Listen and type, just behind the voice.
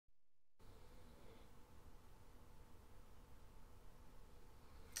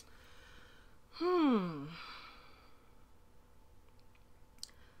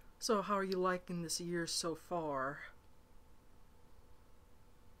So how are you liking this year so far?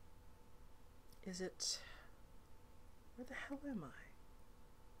 Is it... Where the hell am I?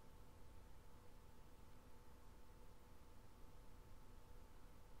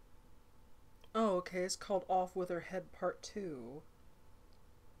 Oh, okay, it's called Off With Her Head Part 2.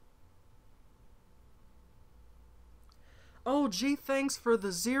 Oh, gee, thanks for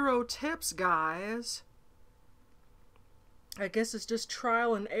the 0 tips, guys. I guess it's just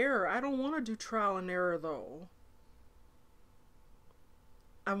trial and error. I don't want to do trial and error, though.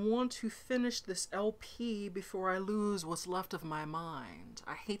 I want to finish this LP before I lose what's left of my mind.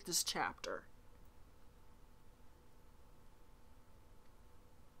 I hate this chapter.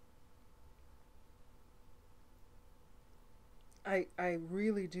 I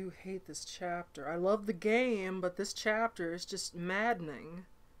really do hate this chapter. I love the game, but this chapter is just maddening.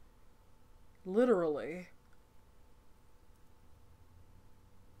 Literally.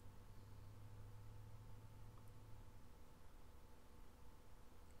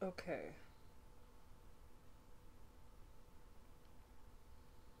 Okay.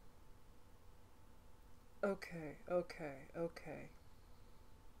 Okay, okay, okay.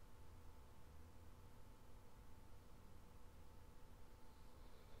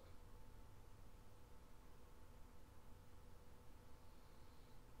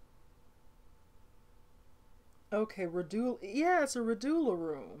 Okay, Radula. Yeah, it's a Radula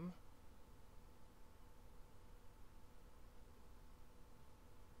room.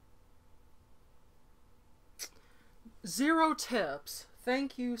 Zero tips.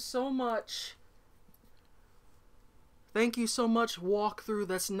 Thank you so much. Thank you so much, walkthrough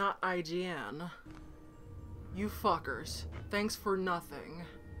that's not IGN. You fuckers. Thanks for nothing.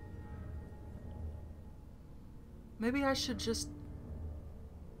 Maybe I should just...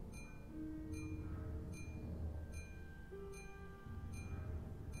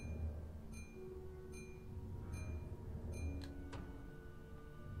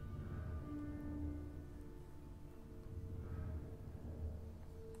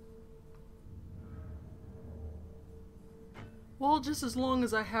 Well, just as long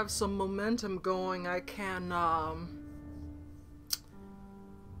as I have some momentum going, I can,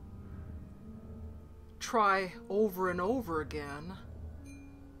 try over and over again.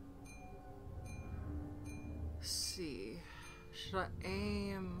 Let's see. Should I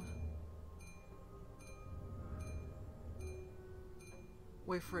aim?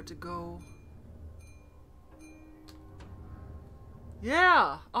 Wait for it to go.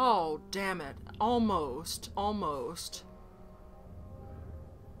 Yeah! Oh, damn it. Almost. Almost.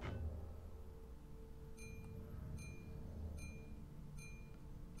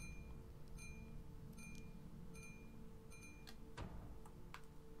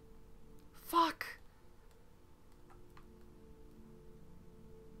 Fuck!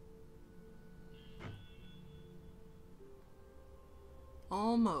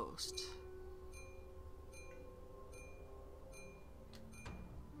 Almost.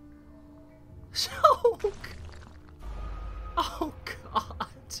 Choke! Oh, God.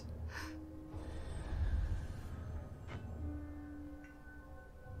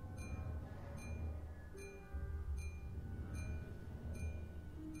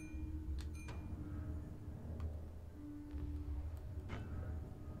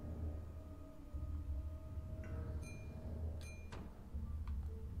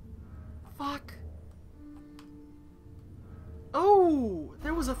 Fuck. Oh,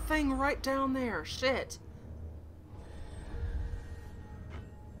 there was a thing right down there. Shit.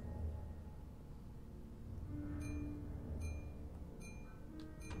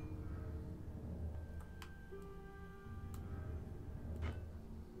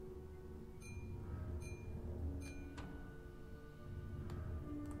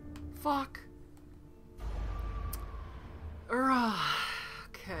 Fuck.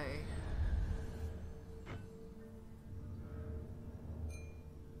 Okay.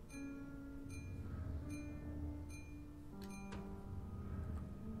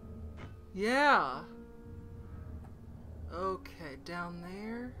 Yeah. Okay, down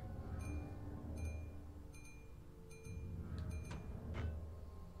there.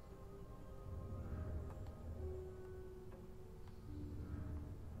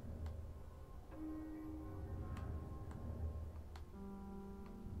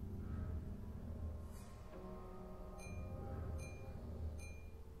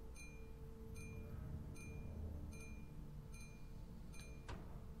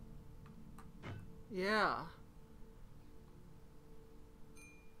 Yeah.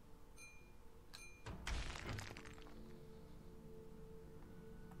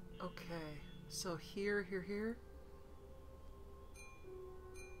 Okay. So here.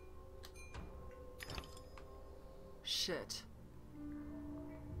 shit.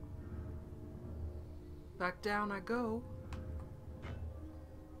 Back down I go.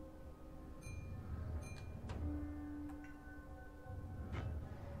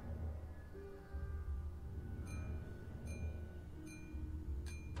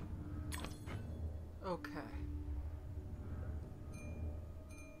 Okay.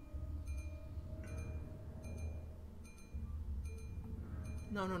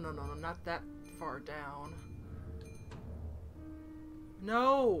 No, not that far down.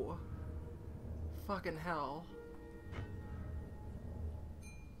 No! Fucking hell.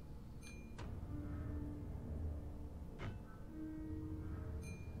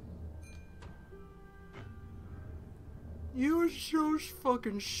 You are so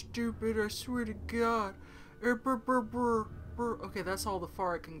fucking stupid, I swear to God. Okay, that's all the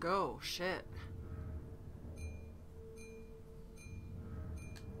far it can go. Shit.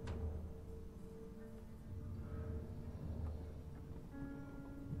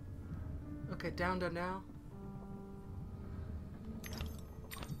 Okay, down to now.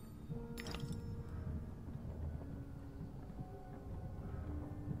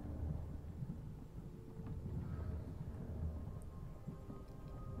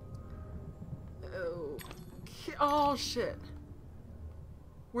 Oh, shit.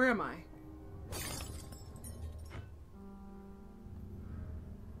 Where am I?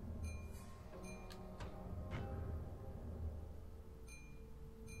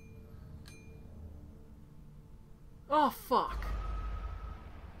 Oh, fuck.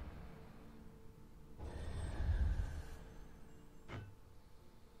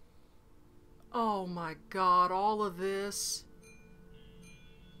 Oh my God, all of this.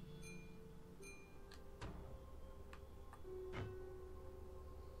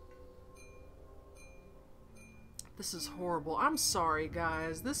 This is horrible. I'm sorry,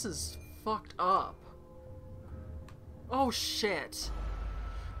 guys. This is fucked up. Oh, shit.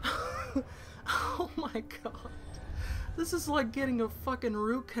 Oh my God. This is like getting a fucking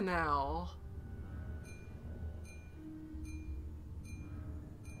root canal.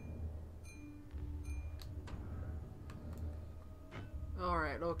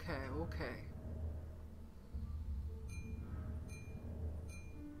 Alright, okay.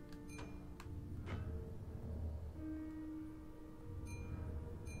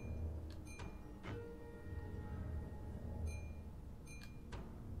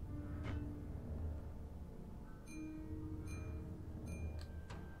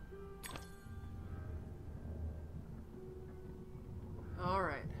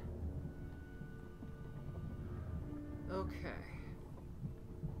 Alright. Okay.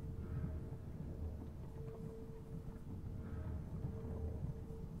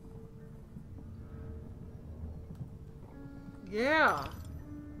 Yeah.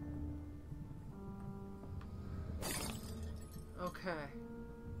 Okay.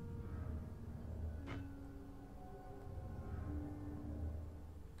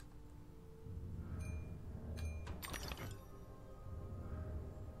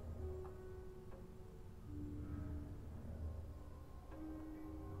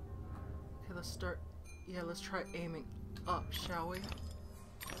 Okay, let's start. Yeah, let's try aiming up, shall we?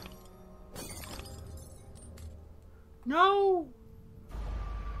 No!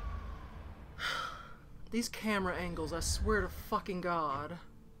 These camera angles, I swear to fucking God.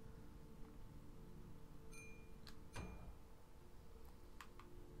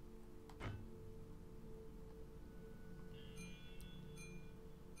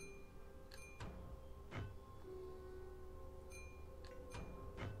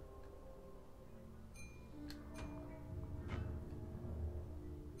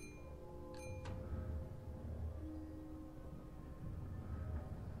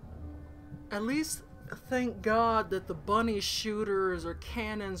 At least thank God that the bunny shooters or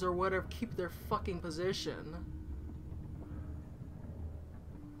cannons or whatever keep their fucking position.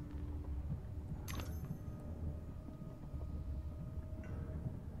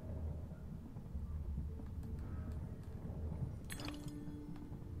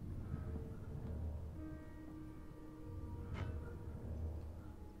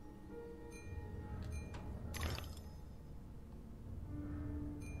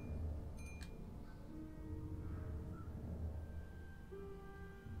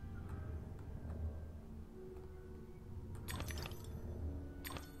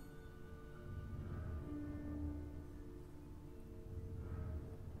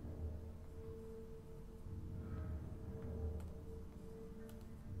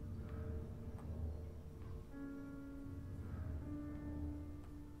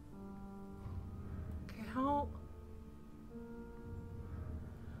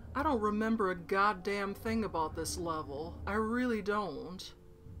 don't remember a goddamn thing about this level. I really don't.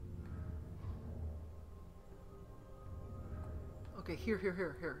 Okay, here.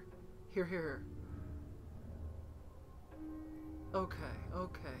 Here.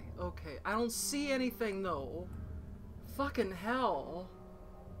 Okay. I don't see anything, though. Fucking hell.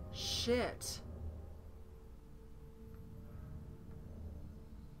 Shit.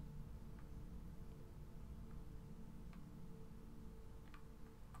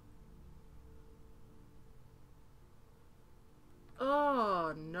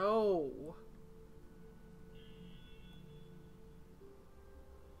 Oh, no.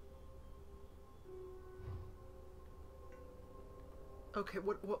 Okay,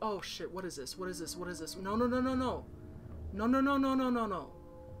 what, oh shit, what is this? What is this? No. No.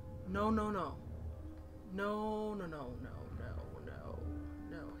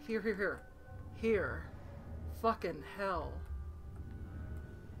 Here. Fucking hell.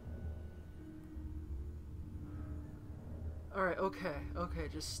 Alright, okay,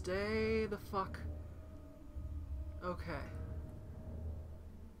 just stay the fuck. Okay.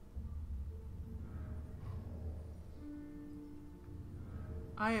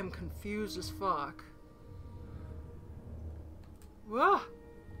 I am confused as fuck. Whoa!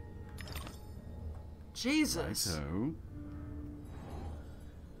 Jesus. Righto.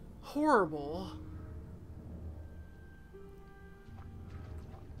 Horrible.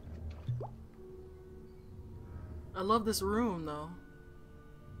 I love this room, though.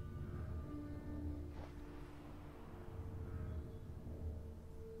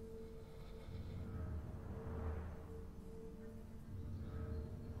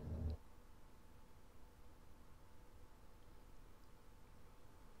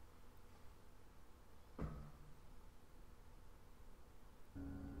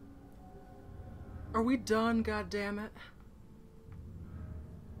 Are we done, goddammit?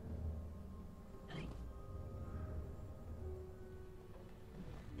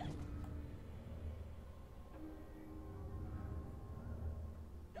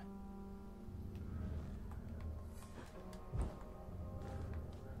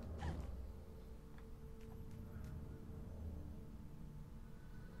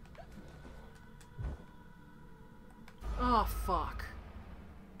 Oh, fuck.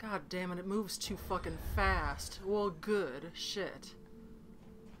 God damn it, it moves too fucking fast. Well, good. Shit.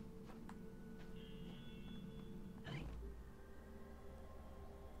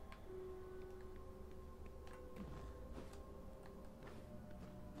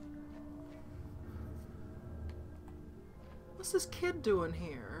 What's this kid doing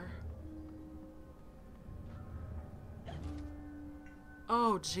here?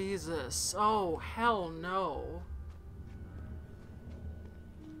 Oh, Jesus. Oh, hell no.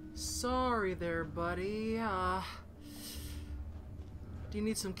 Sorry there, buddy. Do you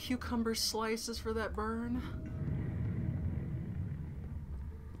need some cucumber slices for that burn?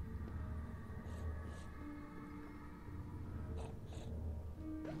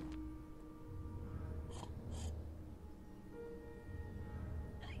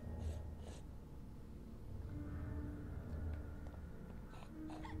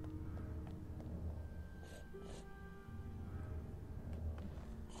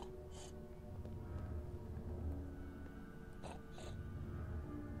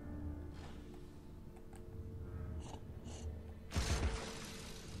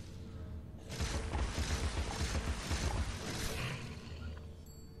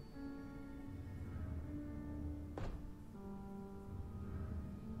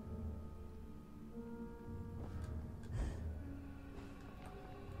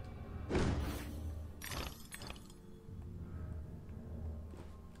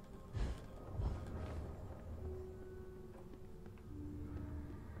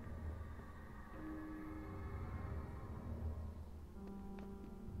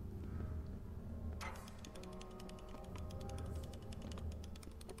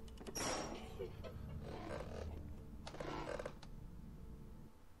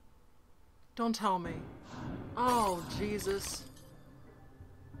 Don't tell me. Oh, Jesus.